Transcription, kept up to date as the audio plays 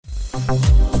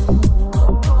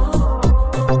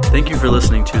Thank you for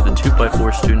listening to the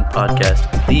 2x4 Student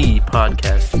Podcast, the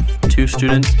podcast. 2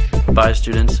 students, by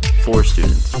students, for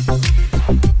students.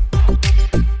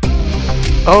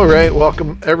 All right,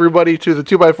 welcome everybody to the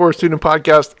 2x4 Student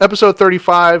Podcast, episode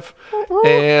 35.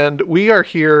 And we are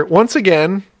here once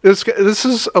again. This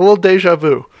is a little deja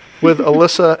vu with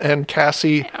Alyssa and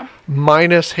Cassie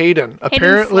minus Hayden.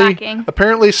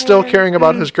 Apparently still caring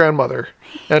about his grandmother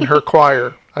and her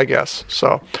choir, I guess.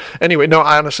 So anyway, no,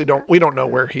 I honestly we don't know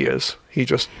where he is. He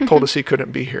just told us he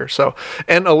couldn't be here. So,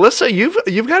 and Alyssa,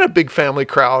 you've got a big family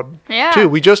crowd too.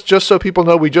 We just so people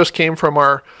know, we just came from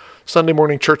our Sunday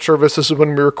morning church service. This is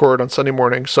when we record on Sunday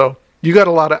morning. So you got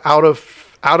a lot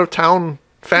of out of town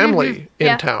family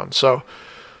in town. So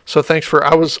thanks for,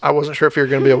 I wasn't sure if you were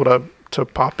going to be able to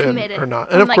pop in or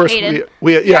not. And unlike of course Hayden.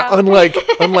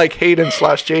 unlike Hayden /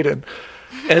 Jaden.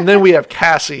 And then we have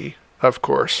Cassie, of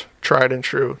course, tried and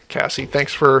true Cassie.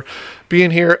 Thanks for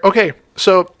being here. Okay.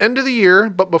 So end of the year,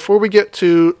 but before we get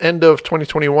to end of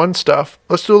 2021 stuff,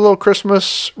 let's do a little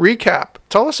Christmas recap.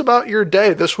 Tell us about your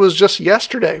day. This was just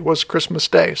yesterday was Christmas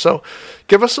Day. So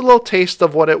give us a little taste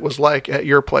of what it was like at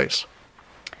your place.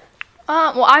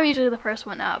 Well, I'm usually the first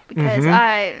one up because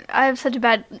I have such a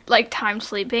bad time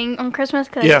sleeping on Christmas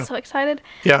because I get so excited.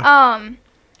 Yeah.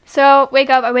 So wake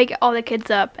up, I wake all the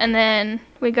kids up, and then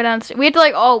we go downstairs. We have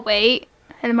to all wait,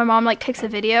 and then my mom takes a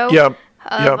video of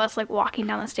us walking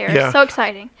down the stairs. Yeah. So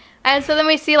exciting. And so then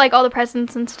we see all the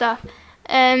presents and stuff,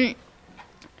 and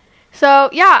so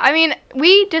I mean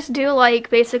we just do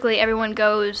basically everyone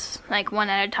goes one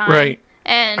at a time. Right.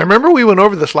 And I remember we went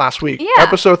over this last week. Yeah.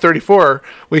 Episode 34,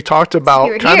 we talked about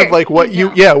what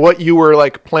you were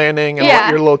planning and what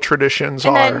your little traditions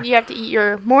are. And then you have to eat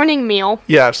your morning meal.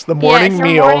 Yes, the morning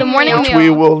meal, which we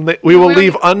will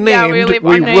leave unnamed.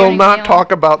 We will not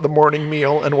talk about the morning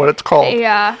meal and what it's called.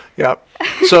 Yeah. Yeah.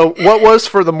 So what was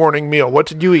for the morning meal? What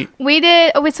did you eat?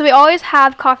 So we always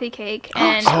have coffee cake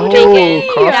and coffee.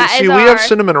 See, we have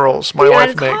cinnamon rolls. My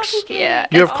wife makes. Yeah.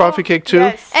 You have coffee cake too?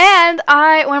 Yes. And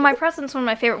one of my presents, one of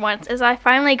my favorite ones, is I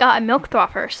finally got a milk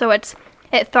frother. So it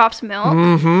froths milk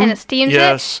and it steams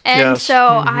it. And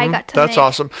so I got to That's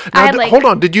awesome. Now, hold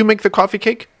on. Did you make the coffee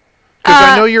cake? Because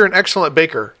I know you're an excellent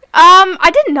baker.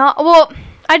 I did not. Well,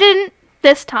 I didn't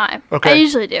this time. Okay. I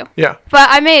usually do. Yeah. But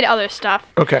I made other stuff.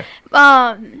 Okay.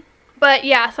 But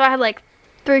yeah, so I had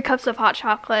 3 cups of hot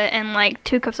chocolate and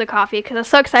 2 cups of coffee because I was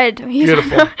so excited to eat.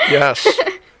 Beautiful. Yes.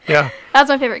 Yeah. That's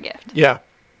my favorite gift. Yeah.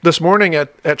 This morning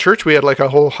at church we had a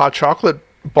whole hot chocolate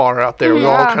bar out there with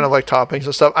all kind of toppings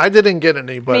and stuff. I didn't get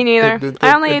any, but me neither.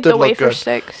 I only ate the wafer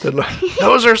sticks.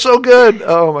 Those are so good.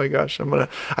 Oh my gosh. I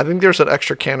think there's an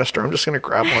extra canister. I'm just gonna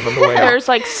grab one on the way out. There's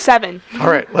 7.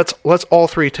 All right, let's all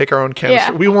 3 take our own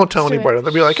canister. Yeah. We won't tell anybody.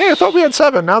 They'll be like, "Hey, I thought we had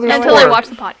 7. Now there's 4." Until they watch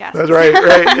the podcast. That's right.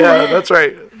 Right. Yeah, that's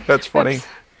right. That's funny. Oops.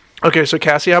 Okay, so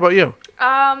Cassie, how about you?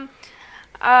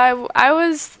 I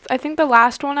was, I think, the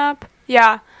last one up.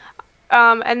 Yeah.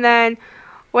 And then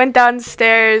went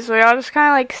downstairs. We all just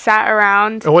kind of sat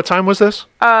around. And what time was this?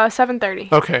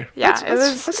 7:30. Okay. Yeah,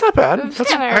 that's not bad.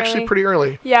 That's actually early. Pretty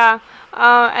early. Yeah.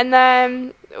 And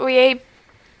then we ate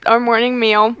our morning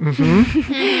meal.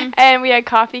 Mm-hmm. And we had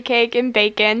coffee cake and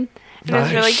bacon. And it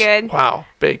was really good. Wow,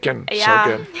 bacon. Yeah.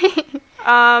 So good.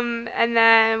 And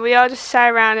then we all just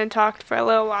sat around and talked for a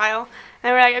little while.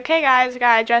 And we're like, okay, guys, we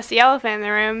gotta address the elephant in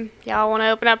the room. Y'all want to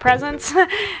open up presents?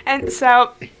 And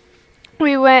so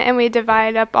we went and we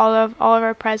divided up all of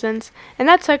our presents, and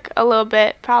that took a little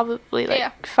bit, probably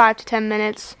 5 to 10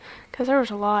 minutes, because there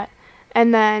was a lot.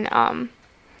 And then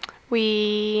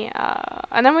we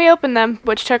opened them,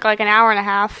 which took an hour and a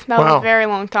half. That was a very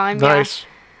long time. Nice.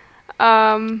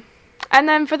 Yeah. And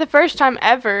then for the first time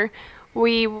ever,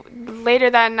 we later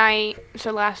that night,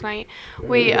 so last night,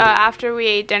 we after we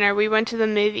ate dinner, we went to the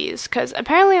movies because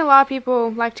apparently a lot of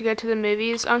people like to go to the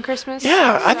movies on Christmas.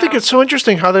 Yeah, so. I think it's so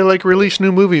interesting how they release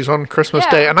new movies on Christmas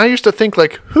Day, and I used to think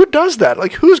who does that?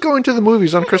 Who's going to the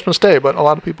movies on Christmas Day? But a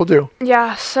lot of people do.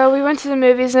 Yeah, so we went to the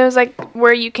movies and it was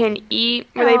where you can eat,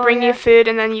 where they bring you food,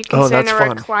 and then you can sit in a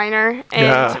recliner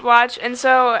and watch. And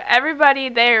so everybody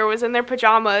there was in their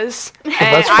pajamas, and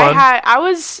that's fun.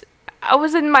 I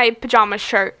was in my pajama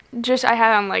shirt. I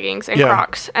had on leggings and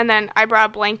Crocs. And then I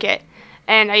brought a blanket.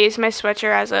 And I used my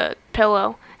sweatshirt as a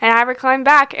pillow. And I reclined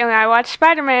back. And I watched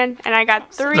Spider-Man. And I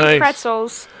got 3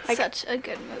 pretzels. Such a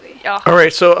good movie. Oh. All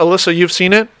right. So, Alyssa, you've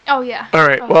seen it? Oh, yeah. All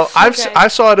right. Well, I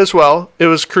saw it as well. It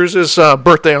was Cruz's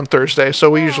birthday on Thursday. So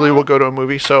we usually will go to a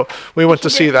movie. So we went to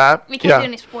see that. We can't do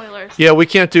any spoilers. Yeah, we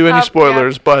can't do any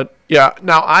spoilers. Yeah. But, yeah.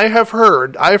 Now, I have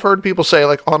heard people say,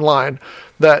 online,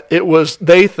 that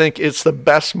they think it's the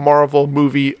best Marvel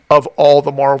movie of all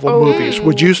the Marvel movies.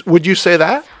 Would you say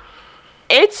that?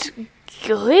 It's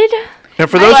good. And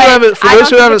for those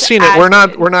who haven't seen it, we're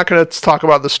not going to talk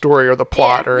about the story or the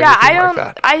plot or anything like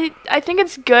that. I think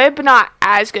it's good, but not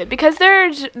as good, because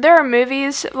there are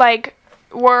movies like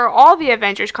where all the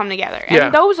Avengers come together,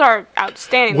 and those are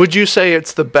outstanding. Would you say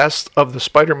it's the best of the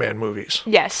Spider-Man movies?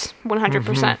 Yes,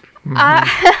 100%.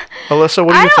 Alyssa,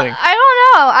 what do you think? I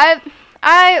don't know.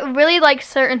 I really like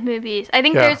certain movies. I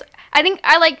think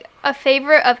I like a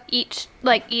favorite of each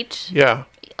era,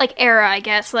 I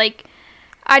guess. Like,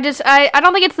 I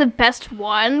don't think it's the best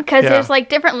one, because there's like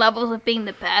different levels of being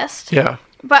the best. Yeah.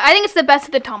 But I think it's the best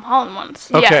of the Tom Holland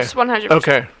ones. Okay. Yes, 100%.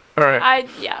 Okay. All right.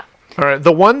 All right.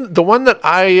 The one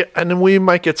that and we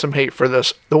might get some hate for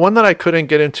this. The one that I couldn't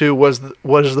get into was the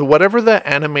whatever the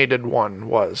animated one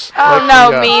was. Oh,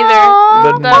 like me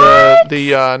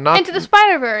either. Not Into the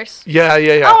Spider-Verse. Yeah.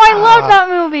 Oh, I love that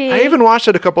movie. I even watched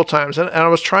it a couple times, and I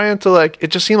was trying to it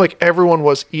just seemed like everyone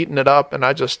was eating it up, and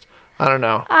I don't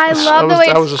know. I love the way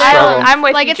it's styled. I'm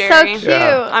with you, it's Jerry. so cute.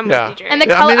 I'm with you, Jerry. And the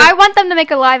color, I want them to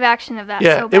make a live action of that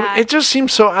so bad. It just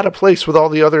seems so out of place with all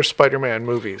the other Spider-Man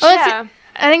movies. Well,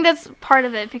 I think that's part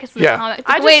of it, because of the comics.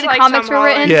 The way the comics were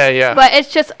written. Yeah. But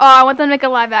it's just, I want them to make a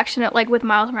live action of, with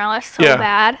Miles Morales so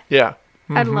bad. Yeah.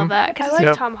 I'd love that. I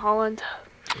like Tom Holland.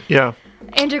 Yeah.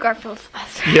 Andrew Garfield's the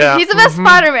best. Yeah. He's the best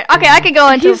Spider-Man. Okay, I can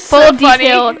go into full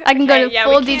detailed. I can go into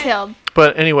full detailed.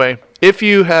 But anyway, if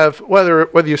you have, whether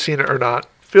you've seen it or not,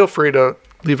 feel free to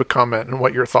leave a comment on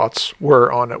what your thoughts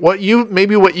were on it. What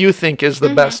you think is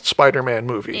the best Spider-Man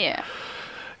movie. Yeah.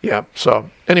 Yeah.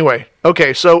 So anyway,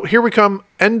 okay. So here we come.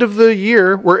 End of the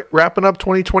year. We're wrapping up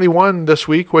 2021 this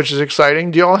week, which is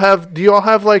exciting. Do y'all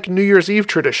have like New Year's Eve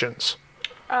traditions?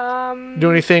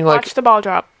 Do anything like watch the ball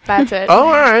drop? That's it. Oh,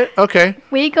 all right. Okay.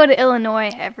 We go to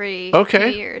Illinois every New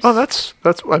Year's. Oh, that's.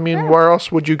 I mean, where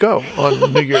else would you go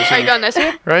on New Year's Eve? Are you going this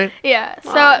year? Right. Yeah.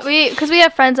 So because we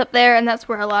have friends up there, and that's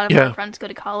where a lot of our friends go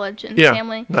to college and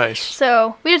family. Nice.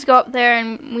 So we just go up there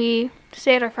and we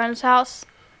stay at our friend's house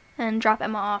and drop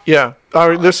Emma off. Yeah.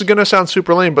 This is gonna sound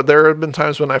super lame, but there have been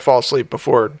times when I fall asleep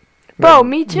before. Bro,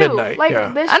 me too. Midnight, I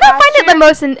don't find it the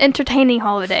most entertaining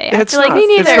holiday. It's like me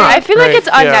neither. I feel like it's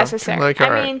unnecessary.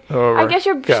 I mean, I guess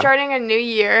you're starting a new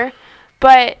year,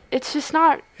 but it's just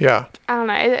not. Yeah. I don't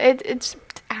know. It's.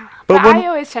 But I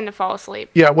always tend to fall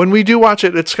asleep. Yeah, when we do watch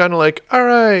it, it's kind of like, all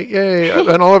right, yay,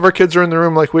 and all of our kids are in the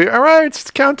room like, all right, it's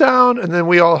the countdown, and then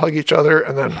we all hug each other,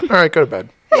 and then, all right, go to bed.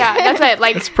 Yeah, that's it.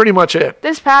 Like, that's pretty much it.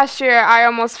 This past year, I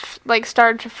almost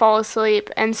started to fall asleep,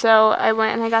 and so I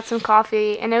went and I got some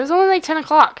coffee, and it was only like 10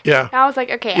 o'clock. Yeah. And I was like,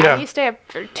 okay, I need to stay up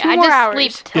for 2 more hours. I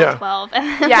just sleep till 12.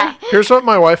 Yeah. Here's what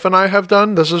my wife and I have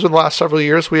done. This is in the last several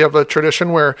years. We have a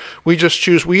tradition where we just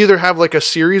choose. We either have like a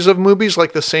series of movies,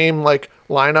 like the same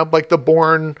lineup, like the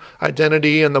Bourne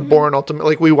Identity and the Bourne Ultimate.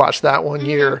 Like we watched that one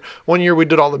year. One year we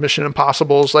did all the Mission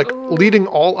Impossibles, leading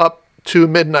all up to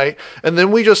midnight, and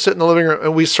then we just sit in the living room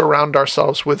and we surround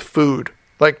ourselves with food,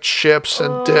 like chips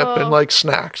and dip and like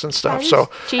snacks and stuff. So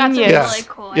genius. That's really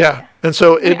cool. Yeah. And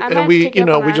so we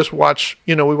just watch,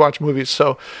 we watch movies.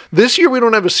 So this year we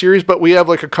don't have a series, but we have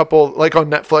like a couple like on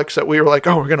Netflix that we were like,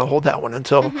 oh, we're going to hold that one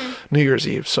until New Year's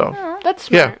Eve. So that's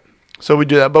smart. Yeah. So we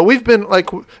do that, but we've been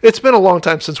it's been a long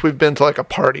time since we've been to like a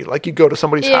party. Like you go to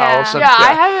somebody's house. And,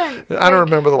 I haven't. I don't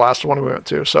remember the last one we went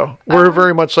to. So we're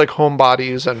very much like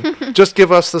homebodies, and just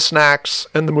give us the snacks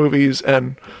and the movies,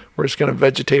 and we're just gonna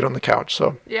vegetate on the couch.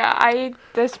 So yeah,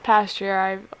 this past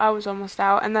year I was almost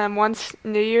out, and then once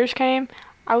New Year's came,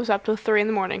 I was up till 3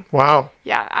 a.m. Wow.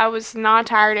 Yeah, I was not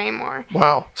tired anymore.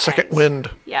 Wow. Second wind.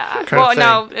 Yeah. Well,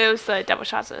 no, it was the double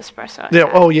shots of espresso. Yeah.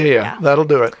 Oh, yeah. That'll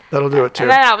do it. That'll do it too.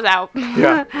 And then I was out.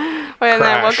 Yeah. But then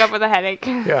I woke up with a headache.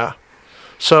 Yeah.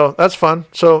 So that's fun.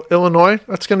 So Illinois,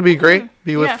 that's going to be great.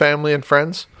 Be with family and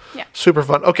friends. Yeah. Super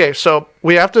fun. Okay, so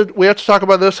we have to talk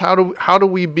about this. How do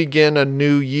we begin a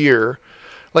new year?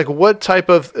 Like what type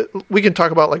of, we can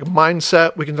talk about like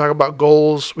mindset, we can talk about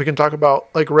goals, we can talk about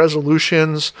like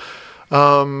resolutions,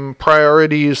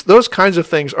 priorities, those kinds of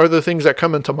things are the things that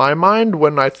come into my mind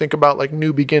when I think about like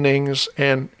new beginnings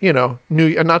and,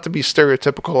 new, and not to be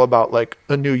stereotypical about like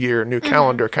a new year, new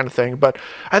calendar kind of thing. But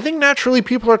I think naturally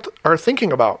people are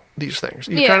thinking about these things.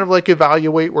 You kind of like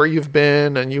evaluate where you've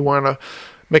been and you want to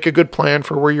make a good plan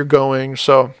for where you're going.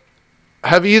 So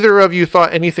have either of you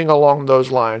thought anything along those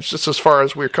lines, just as far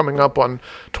as we're coming up on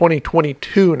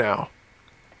 2022 now?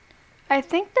 I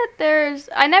think that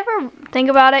I never think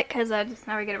about it because I just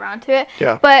never get around to it.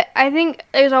 Yeah. But I think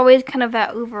there's always kind of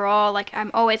that overall, like I'm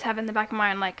always having in the back of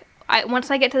my mind, like once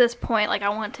I get to this point, like I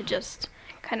want to just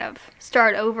kind of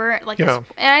start over. Like, and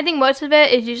I think most of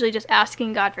it is usually just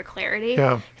asking God for clarity.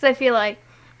 Yeah. Because I feel like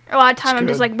a lot of time I'm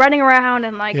just like running around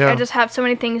and like I just have so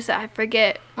many things that I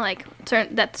forget. Like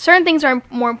certain things are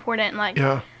more important.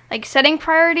 Like setting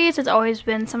priorities has always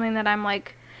been something that I'm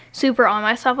like super on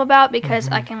myself about because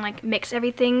I can like mix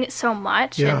everything so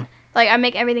much. And like I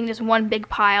make everything just one big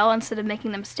pile instead of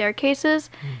making them staircases.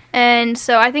 And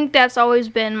so I think that's always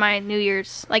been my New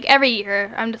Year's. Like every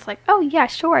year I'm just like, oh yeah,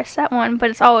 sure, I set one.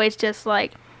 But it's always just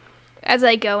like as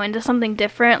I go into something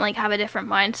different, like have a different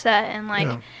mindset and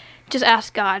like just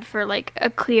ask God for like a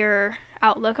clear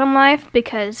outlook on life.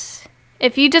 Because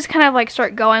if you just kind of like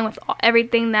start going with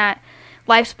everything that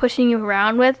life's pushing you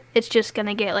around with, it's just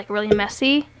gonna get like really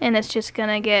messy and it's just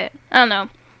gonna get, I don't know.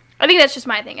 I think that's just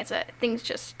my thing. It's things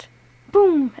just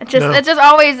boom. It's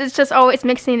just always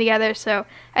mixing together. So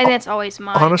I think that's always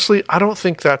mine. Honestly, I don't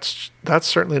think that's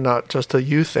certainly not just a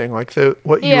you thing. Like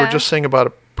what you were just saying about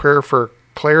a prayer for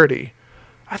clarity.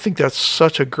 I think that's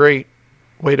such a great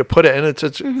way to put it, and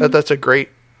that's a great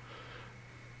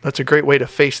way to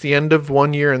face the end of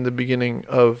one year and the beginning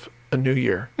of a new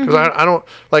year. Because I don't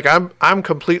like I'm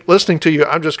listening to you.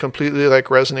 I'm just completely like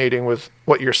resonating with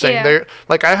what you're saying there.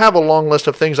 Like I have a long list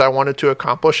of things I wanted to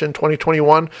accomplish in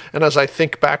 2021, and as I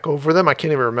think back over them, I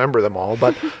can't even remember them all,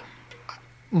 but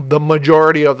the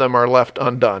majority of them are left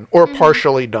undone or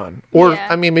partially done. Or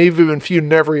I mean, maybe even few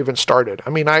never even started. I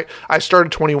mean, I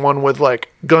started 21 with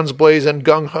like guns blazing,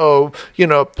 gung ho,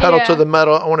 pedal to the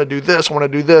metal. I want to do this. I want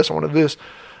to do this. I want to do this.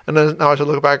 And then now I should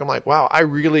look back, I'm like, wow, I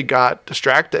really got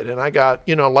distracted. And I got,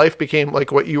 life became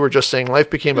like what you were just saying. Life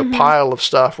became a pile of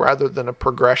stuff rather than a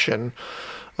progression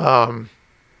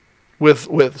with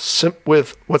what's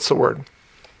the word?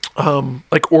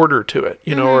 Like order to it,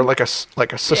 or like a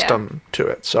system to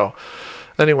it. So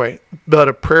anyway, but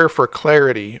a prayer for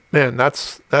clarity, man,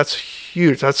 that's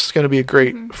huge. That's going to be a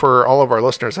great, for all of our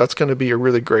listeners, that's going to be a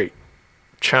really great,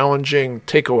 challenging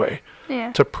takeaway.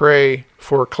 To pray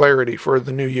for clarity for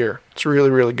the new year. It's really,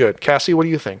 really good. Cassie, what do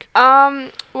you think?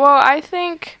 Well, I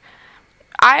think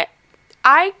I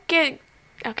get,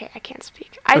 okay, I can't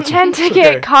speak. I tend to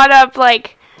get caught up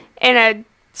like in a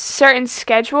certain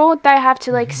schedule that I have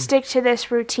to like stick to this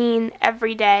routine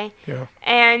every day. Yeah.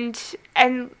 And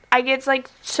I get like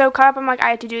so caught up. I'm like, I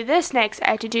have to do this next.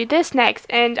 I have to do this next.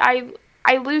 And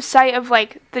I lose sight of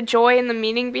like the joy and the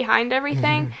meaning behind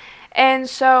everything. And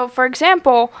so, for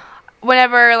example,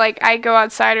 whenever like I go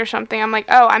outside or something, I'm like,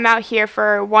 oh, I'm out here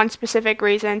for one specific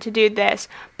reason to do this.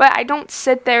 But I don't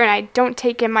sit there and I don't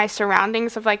take in my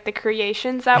surroundings of like the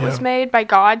creations that was made by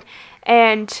God.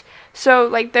 And so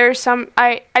like there's some,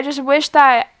 I just wish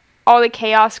that all the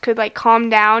chaos could like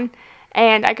calm down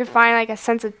and I could find like a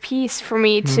sense of peace for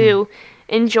me to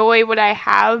enjoy what I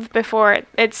have before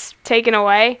it's taken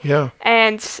away. Yeah.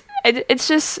 And it's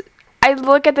just, I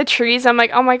look at the trees, I'm like,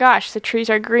 oh my gosh, the trees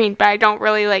are green, but I don't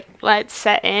really like let it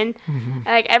set in. And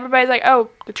like everybody's like,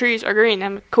 oh, the trees are green.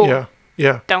 I'm like, cool.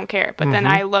 Yeah. Don't care. But then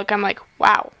I look, I'm like,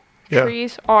 wow,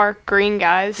 trees are green,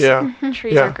 guys. Yeah.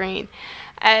 Trees are green.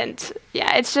 And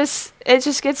it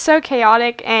just gets so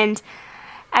chaotic and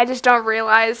I just don't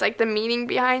realize like the meaning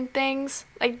behind things.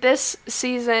 Like this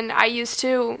season, I used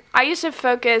to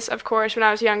focus, of course, when I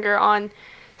was younger on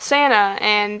Santa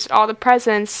and all the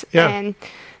presents and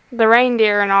the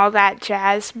reindeer and all that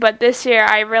jazz. But this year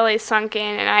I really sunk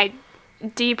in and I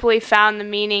deeply found the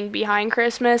meaning behind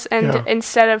Christmas. And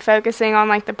instead of focusing on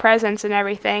like the presents and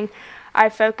everything, I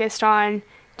focused on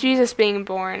Jesus being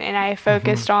born and I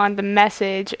focused on the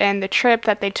message and the trip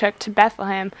that they took to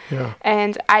Bethlehem.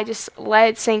 And I just let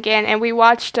it sink in. And we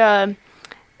watched an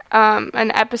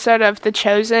episode of The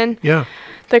Chosen.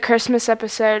 The Christmas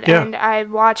episode, and I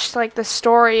watched like the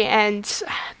story and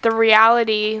the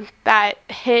reality that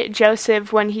hit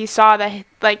Joseph when he saw that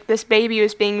like this baby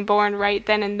was being born right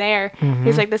then and there.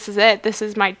 He's like, this is it. This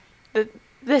is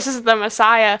this is the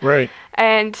Messiah. Right.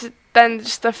 And then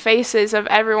just the faces of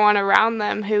everyone around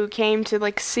them who came to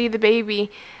like see the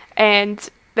baby, and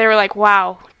they were like,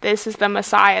 wow, this is the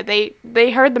Messiah.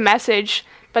 They heard the message,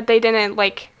 but they didn't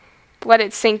like let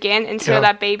it sink in until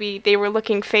that baby, they were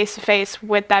looking face to face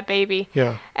with that baby.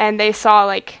 And they saw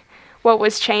like what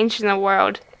was changed in the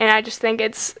world. And I just think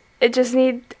I just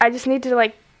need to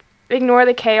like ignore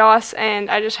the chaos, and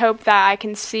I just hope that I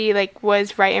can see like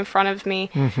what's right in front of me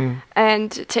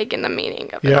and take in the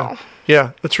meaning of it all.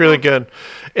 Yeah, that's really good.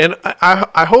 And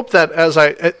I hope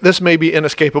that this may be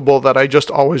inescapable, that I just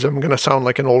always am going to sound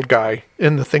like an old guy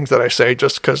in the things that I say,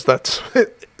 just because that's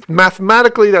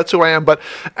mathematically that's who I am. But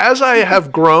as I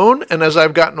have grown and as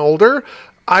I've gotten older,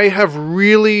 I have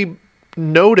really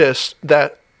noticed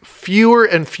that fewer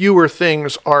and fewer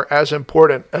things are as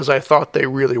important as I thought they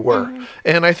really were. Mm-hmm.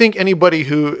 And I think anybody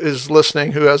who is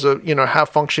listening who has a,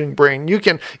 half functioning brain, you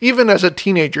can, even as a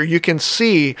teenager, you can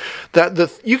see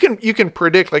that you can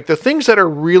predict like the things that are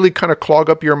really kind of clog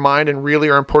up your mind and really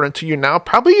are important to you now,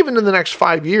 probably even in the next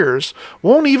 5 years,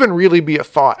 won't even really be a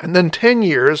thought. And then 10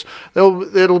 years,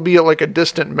 it'll be like a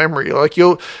distant memory. Like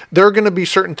there are going to be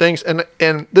certain things,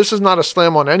 and this is not a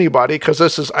slam on anybody, because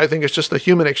I think it's just the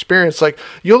human experience. Like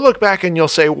you'll look back and you'll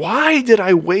say, why did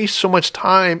I waste so much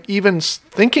time even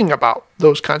thinking about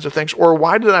those kinds of things? Or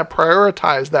why did I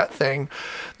prioritize that thing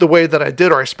the way that I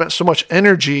did? Or I spent so much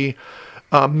energy,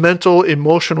 mental,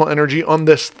 emotional energy on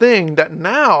this thing that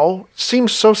now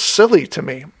seems so silly to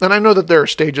me. And I know that there are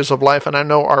stages of life, and I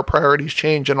know our priorities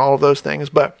change and all of those things,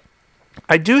 but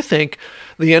I do think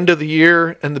the end of the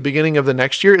year and the beginning of the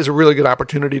next year is a really good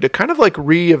opportunity to kind of like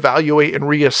reevaluate and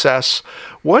reassess,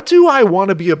 what do I want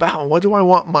to be about? What do I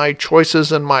want my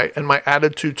choices and my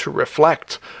attitude to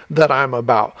reflect that I'm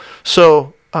about?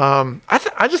 So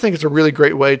I just think it's a really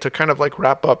great way to kind of like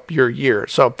wrap up your year.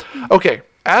 So, okay.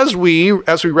 As we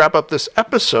wrap up this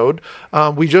episode,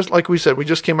 we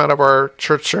just came out of our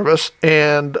church service,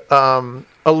 and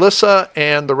Alyssa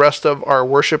and the rest of our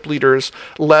worship leaders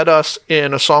led us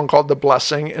in a song called The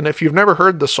Blessing. And if you've never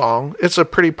heard the song, it's a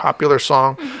pretty popular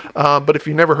song. But if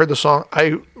you've never heard the song,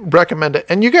 I recommend it.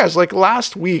 And you guys, like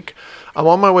last week, I'm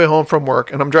on my way home from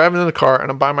work, and I'm driving in the car,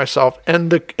 and I'm by myself,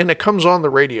 and it comes on the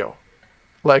radio,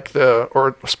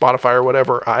 or Spotify or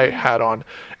whatever I had on.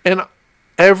 And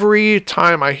every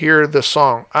time I hear this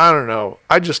song, I don't know,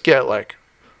 I just get like,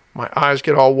 my eyes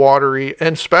get all watery.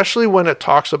 And especially when it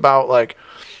talks about like,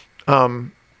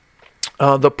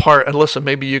 the part, and listen,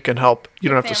 maybe you can help. You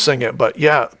don't have to sing it, but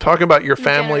yeah, talking about your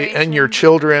family and your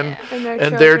children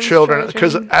and their children.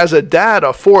 Because as a dad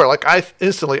of 4, like I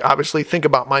instantly, obviously, think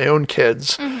about my own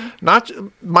kids, not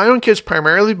my own kids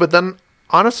primarily, but then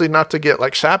honestly, not to get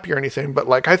like sappy or anything, but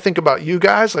like I think about you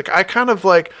guys. Like I kind of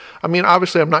like, I mean,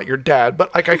 obviously I'm not your dad,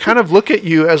 but like I kind of look at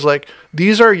you as like,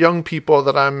 these are young people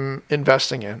that I'm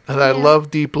investing in and I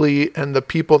love deeply, and the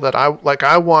people that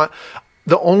I want.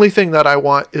 The only thing that I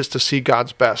want is to see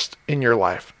God's best in your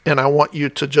life. And I want you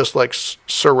to just like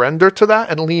surrender to that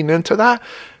and lean into that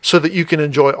so that you can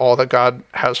enjoy all that God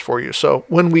has for you. So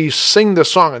when we sing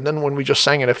this song, and then when we just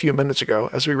sang it a few minutes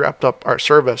ago, as we wrapped up our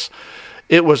service,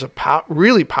 it was a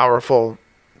really powerful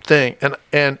thing.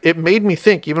 And it made me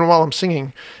think, even while I'm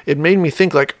singing, it made me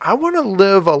think like, I want to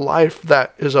live a life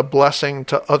that is a blessing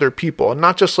to other people. And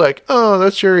not just like, oh,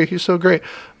 that's Jerry, he's so great.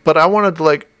 But I wanted to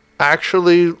like,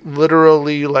 actually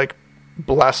literally like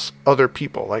bless other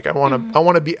people. Like I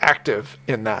want to be active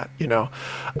in that, so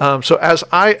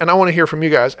I want to hear from you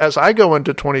guys as I go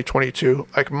into 2022.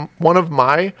 Like one of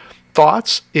my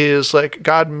thoughts is like,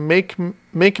 God, make me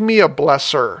a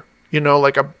blesser,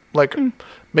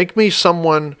 make me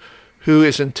someone who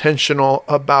is intentional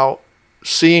about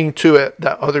seeing to it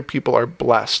that other people are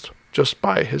blessed just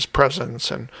by his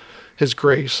presence and his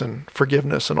grace and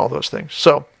forgiveness and all those things.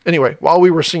 So anyway, while we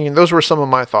were singing, those were some of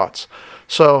my thoughts.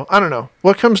 So I don't know,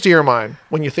 what comes to your mind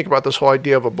when you think about this whole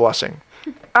idea of a blessing?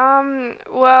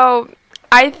 Well,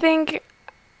 I think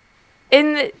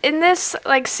in this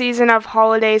like season of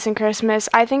holidays and Christmas,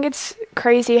 I think it's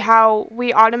crazy how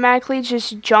we automatically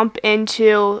just jump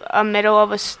into the middle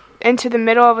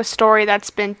of a story that's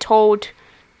been told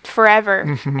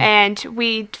forever, and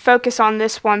we focus on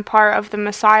this one part of the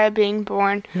Messiah being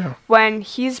born when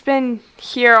he's been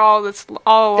here all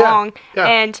along.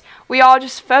 And we all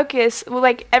just focus,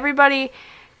 like everybody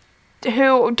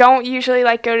who don't usually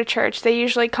like go to church, they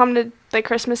usually come to the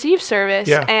Christmas Eve service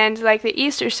and like the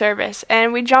Easter service,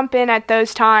 and we jump in at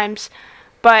those times,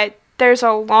 but there's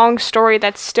a long story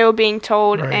that's still being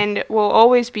told and will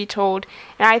always be told.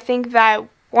 And I think that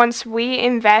once we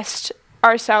invest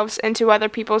ourselves into other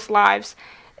people's lives,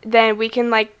 then we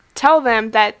can like tell them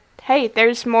that, hey,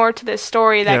 there's more to this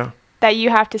story that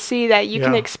you have to see, that you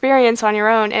can experience on your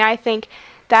own. And I think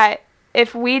that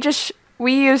if we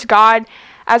use God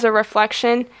as a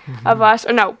reflection of us,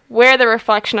 or no, we're the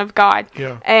reflection of God,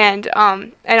 and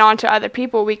onto other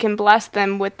people, we can bless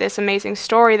them with this amazing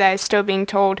story that is still being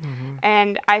told.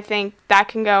 And I think that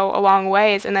can go a long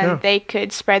ways, and then they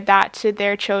could spread that to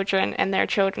their children and their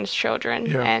children's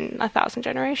children and 1,000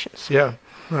 generations. Yeah,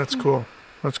 that's cool.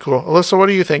 That's cool. Alyssa, what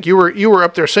do you think? You were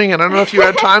up there singing. I don't know if you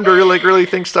had time to really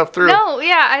think stuff through. No,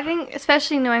 yeah, I think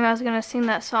especially knowing I was going to sing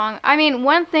that song. I mean,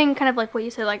 one thing, kind of like what you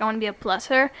said, like I want to be a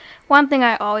blesser. One thing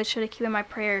I always try to keep in my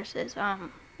prayers is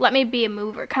let me be a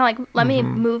mover. Kind of like let me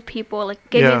move people, like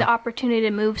give me the opportunity to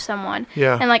move someone.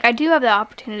 Yeah. And like I do have that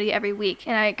opportunity every week,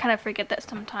 and I kind of forget that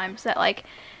sometimes, that like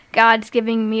God's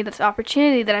giving me this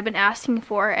opportunity that I've been asking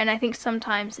for, and I think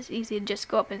sometimes it's easy to just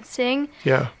go up and sing.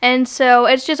 Yeah. And so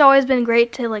it's just always been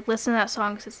great to like listen to that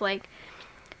song, because it's like,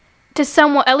 to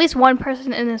someone, at least one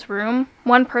person in this room,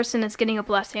 one person is getting a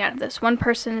blessing out of this. One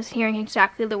person is hearing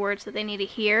exactly the words that they need to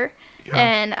hear. Yeah.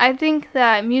 And I think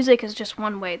that music is just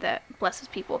one way that blesses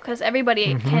people, because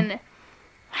everybody can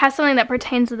have something that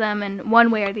pertains to them in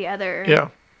one way or the other. Yeah.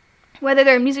 Whether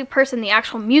they're a music person, the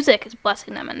actual music is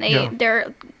blessing them, and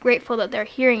they're grateful that they're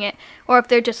hearing it. Or if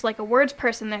they're just like a words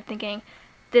person, they're thinking,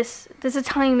 this is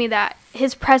telling me that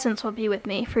his presence will be with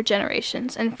me for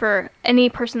generations, and for any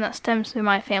person that stems through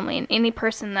my family, and any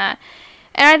person that,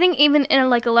 and I think even in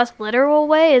like a less literal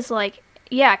way is like,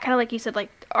 yeah, kind of like you said, like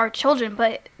our children,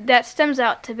 but that stems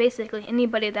out to basically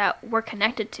anybody that we're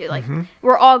connected to. Like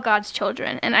we're all God's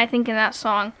children. And I think in that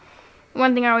song,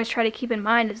 one thing I always try to keep in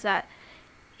mind is that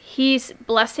He's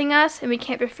blessing us, and we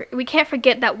can't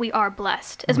forget that we are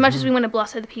blessed. As much as we want to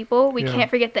bless other people, we can't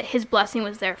forget that His blessing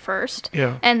was there first,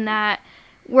 and that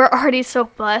we're already so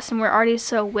blessed, and we're already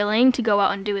so willing to go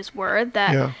out and do His word.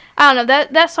 That I don't know,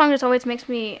 that song just always makes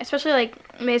me, especially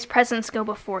like may His presence go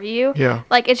before you. Yeah,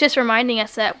 like it's just reminding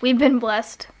us that we've been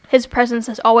blessed. His presence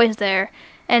is always there.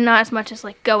 And not as much as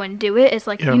like go and do it. It's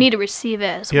like you need to receive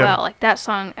it as well. Like that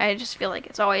song, I just feel like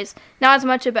it's always not as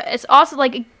much about. It's also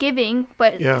like giving,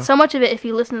 but so much of it, if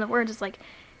you listen to the words, it's like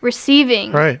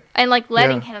receiving, and like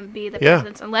letting Him be the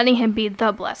presence and letting Him be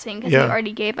the blessing, because He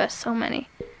already gave us so many.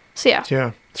 So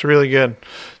yeah, it's really good.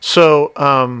 So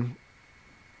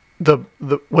the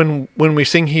when we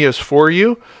sing "He is for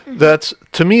you," that's,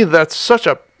 to me, that's such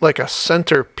a like a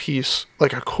centerpiece,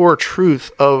 like a core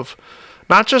truth of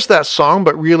not just that song,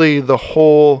 but really the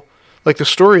whole, like the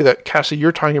story that Cassie,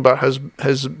 you're talking about,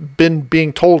 has been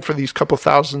being told for these couple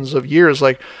thousands of years.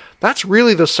 Like that's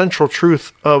really the central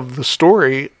truth of the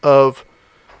story of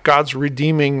God's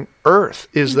redeeming earth,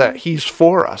 is that He's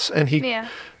for us. And He,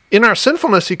 in our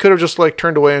sinfulness, He could have just like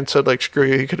turned away and said like, screw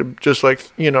you. He could have just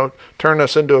like, turned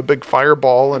us into a big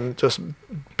fireball and just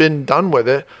been done with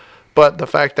it. But the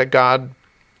fact that God,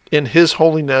 in His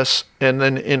holiness and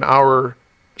then in our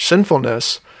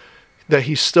sinfulness, that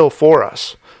He's still for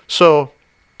us. So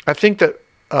I think that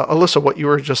Alyssa, what you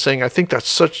were just saying, I think that's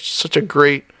such a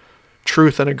great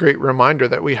truth and a great reminder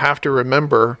that we have to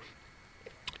remember,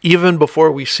 even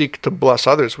before we seek to bless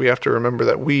others. We have to remember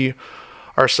that we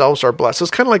ourselves are blessed.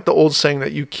 It's kind of like the old saying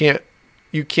that you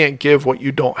can't give what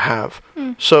you don't have.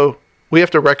 So we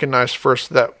have to recognize first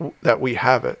that we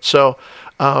have it. So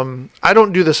I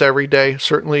don't do this every day,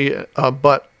 certainly,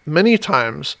 but many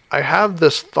times I have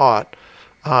this thought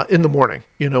in the morning,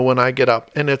 when I get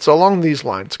up, and it's along these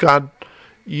lines: God,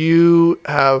 you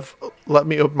have let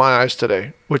me open my eyes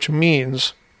today, which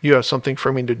means you have something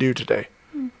for me to do today.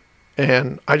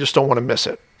 And I just don't want to miss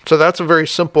it. So that's a very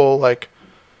simple, like,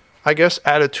 I guess,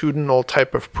 attitudinal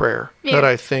type of prayer that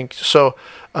I think. So,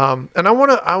 and I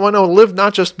want to live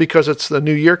not just because it's the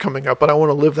new year coming up, but I want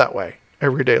to live that way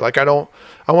every day. Like I want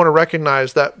to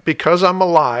recognize that because I'm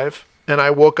alive and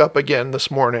I woke up again this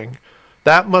morning,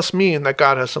 that must mean that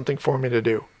God has something for me to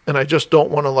do. And I just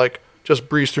don't want to like just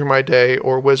breeze through my day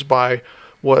or whiz by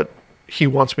what He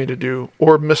wants me to do,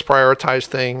 or misprioritize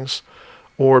things,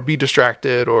 or be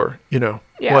distracted, or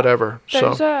whatever.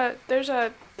 There's a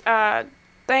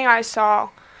thing I saw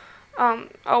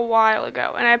a while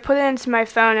ago, and I put it into my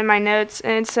phone in my notes,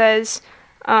 and it says,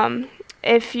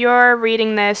 if you're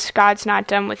reading this, God's not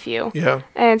done with you. Yeah.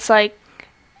 And it's like,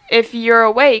 if you're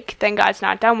awake, then God's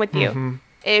not done with you.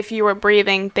 If you were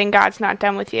breathing, then God's not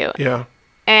done with you. Yeah.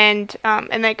 And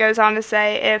it goes on to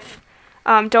say, if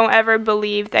don't ever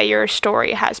believe that your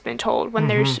story has been told when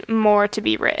there's more to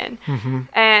be written.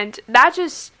 And that's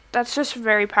just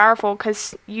very powerful,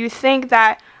 because you think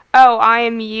that, oh, I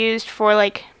am used for,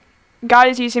 like, God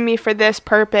is using me for this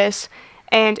purpose,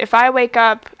 and if I wake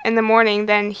up in the morning,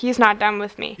 then He's not done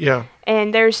with me. Yeah.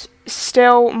 And there's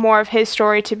still more of His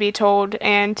story to be told,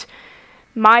 and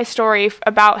my story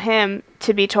about Him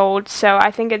to be told. So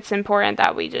I think it's important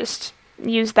that we just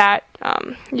use that,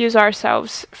 use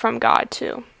ourselves from God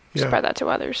to spread that to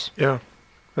others. Yeah,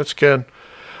 that's good.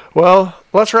 Well,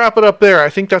 let's wrap it up there. I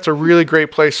think that's a really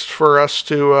great place for us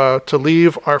to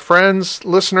leave. Our friends,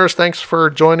 listeners, thanks for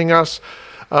joining us.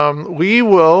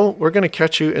 We're going to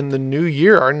catch you in the new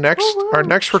year. Our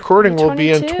next recording will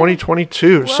be in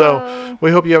 2022. Whoa. So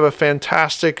we hope you have a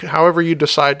fantastic, however you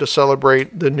decide to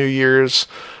celebrate the New Year's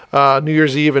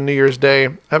Eve and New Year's Day.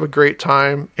 Have a great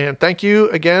time. And thank you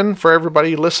again for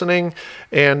everybody listening.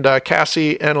 And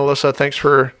Cassie and Alyssa, thanks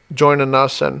for joining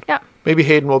us. And maybe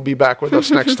Hayden will be back with us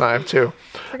next time too.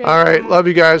 All right. Love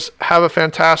you guys. Have a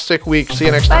fantastic week. See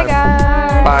you next time. Bye,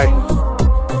 guys.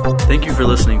 Bye. Thank you for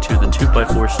listening to the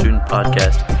 2x4 Student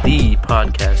Podcast, the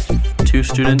podcast. 2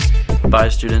 students, by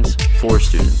students, for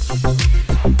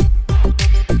students.